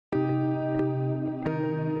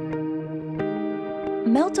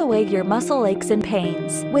Melt away your muscle aches and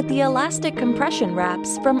pains with the elastic compression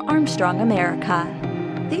wraps from Armstrong America.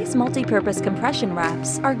 These multi-purpose compression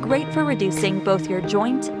wraps are great for reducing both your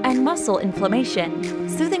joint and muscle inflammation,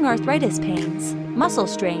 soothing arthritis pains, muscle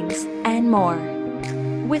strains, and more.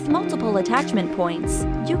 With multiple attachment points,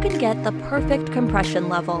 you can get the perfect compression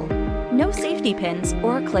level. No safety pins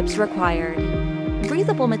or clips required.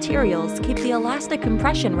 Breathable materials keep the elastic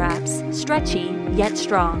compression wraps stretchy yet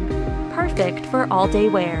strong. Perfect for all-day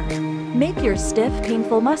wear. Make your stiff,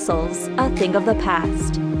 painful muscles a thing of the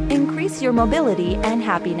past. Increase your mobility and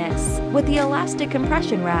happiness with the elastic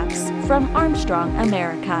compression wraps from Armstrong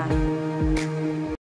America.